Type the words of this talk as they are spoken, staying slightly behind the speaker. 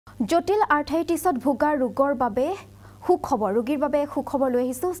জটিল আৰ্থ্ৰাইটিছত ভোগা ৰোগৰ বাবে ৰোগীৰ বাবে সুখবৰ লৈ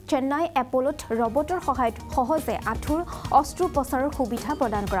আহিছো চেন্নাই এপ'লত ৰ'বটৰ সহায়ত সহজে আঁঠুৰ অস্ত্ৰোপচাৰৰ সুবিধা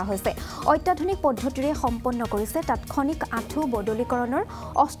প্ৰদান কৰা হৈছে অত্যাধুনিক পদ্ধতিৰে সম্পন্ন কৰিছে তাৎক্ষণিক আঁঠু বদলীকৰণৰ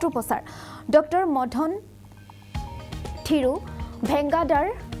অস্ত্ৰোপচাৰ ডক্টৰ মধন থিৰু ভেংগাদাৰ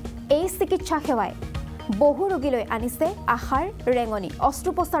এই চিকিৎসা সেৱাই বহু ৰোগীলৈ আনিছে আশাৰ ৰেঙনি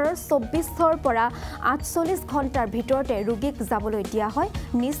অস্ত্ৰোপচাৰৰ 24 পৰা 48 ঘণ্টাৰ ভিতৰতে ৰোগীক যাবলৈ দিয়া হয়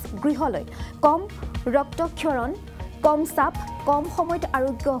নিজ গৃহলৈ কম ৰক্তক্ষৰণ কম চাপ কম সময়ত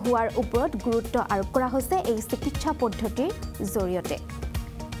আৰোগ্য হোৱাৰ ওপৰত গুৰুত্ব আৰোপ কৰা হৈছে এই চিকিৎসা পদ্ধতিৰ জৰিয়তে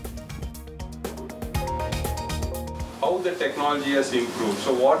How the technology has improved.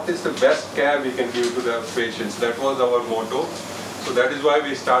 So what is the best care we can give to the patients? That was our motto. So that is why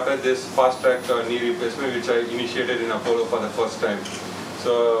we started this fast-track knee replacement, which I initiated in Apollo for the first time.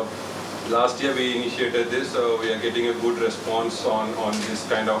 So last year we initiated this. We are getting a good response on this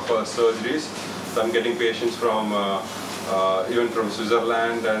kind of surgeries. So I'm getting patients from even from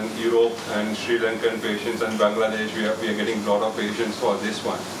Switzerland and Europe and Sri Lankan patients and Bangladesh. We are getting a lot of patients for this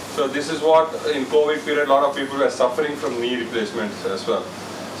one. So this is what in COVID period a lot of people were suffering from knee replacements as well.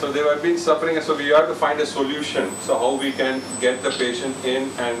 So they have been suffering, so we have to find a solution. So how we can get the patient in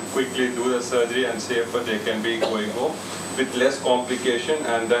and quickly do the surgery and safer they can be going home with less complication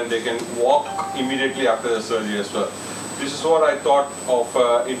and then they can walk immediately after the surgery as well. This is what I thought of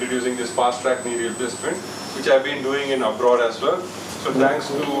introducing this fast-track knee replacement, which I've been doing in abroad as well. So thanks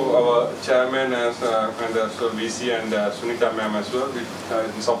to our chairman and VC and Sunita ma'am as well,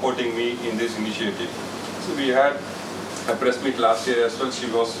 supporting me in this initiative. So we had a press meet last year as well. She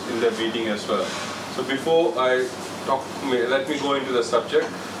was in the meeting as well. So before I talk, let me go into the subject.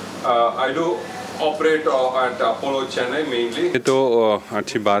 I do operate at Apollo Chennai mainly. ये तो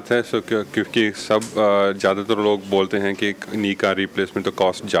अच्छी बात है क्योंकि सब ज़्यादातर लोग बोलते हैं कि नी का रिप्लेसमेंट तो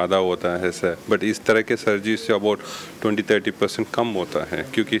कॉस्ट ज़्यादा होता है सर बट इस तरह के सर्जरी से अबाउट 20-30% कम होता है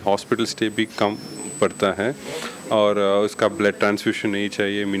क्योंकि हॉस्पिटल स्टे भी कम पड़ता है और उसका ब्लड ट्रांसफ्यूशन नहीं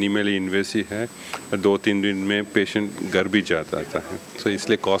चाहिए मिनिमली इन्वेसिव है 2-3 दिन में पेशेंट घर भी जाता है सो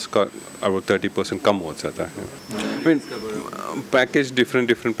इसलिए कॉस्ट का अबाउट 30% कम हो जाता है पैकेज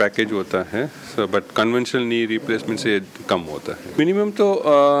डिफरेंट पैकेज होता है so but conventional knee replacement से कम होता है मिनिमम तो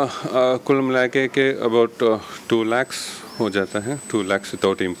कुल मिला के अबाउट 2 लाख हो जाता है 2 लाख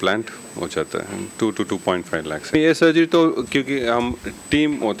विदाउट इम्प्लांट हो जाता है 2 to 2.5 लाख ये सर्जरी तो क्योंकि हम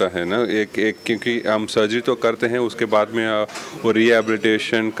टीम होता है ना एक क्योंकि हम सर्जरी तो करते हैं उसके बाद में वो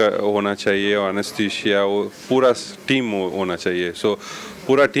रिहेबिलिटेशन होना चाहिए और एनेस्थीसिया वो पूरा टीम होना चाहिए सो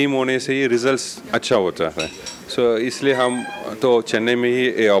पूरा टीम होने से ये रिजल्ट्स अच्छा होता है सो इसलिए हम तो चेन्नई में ही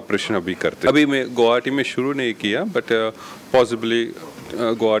ये ऑपरेशन अभी करते हैं अभी मैं गुवाहाटी में शुरू नहीं किया बट पॉसिबली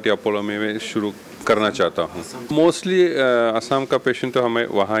गुवाहाटी अपोलो में मैं शुरू करना चाहता हूँ मोस्टली असम का पेशेंट तो हमें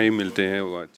वहाँ ही मिलते हैं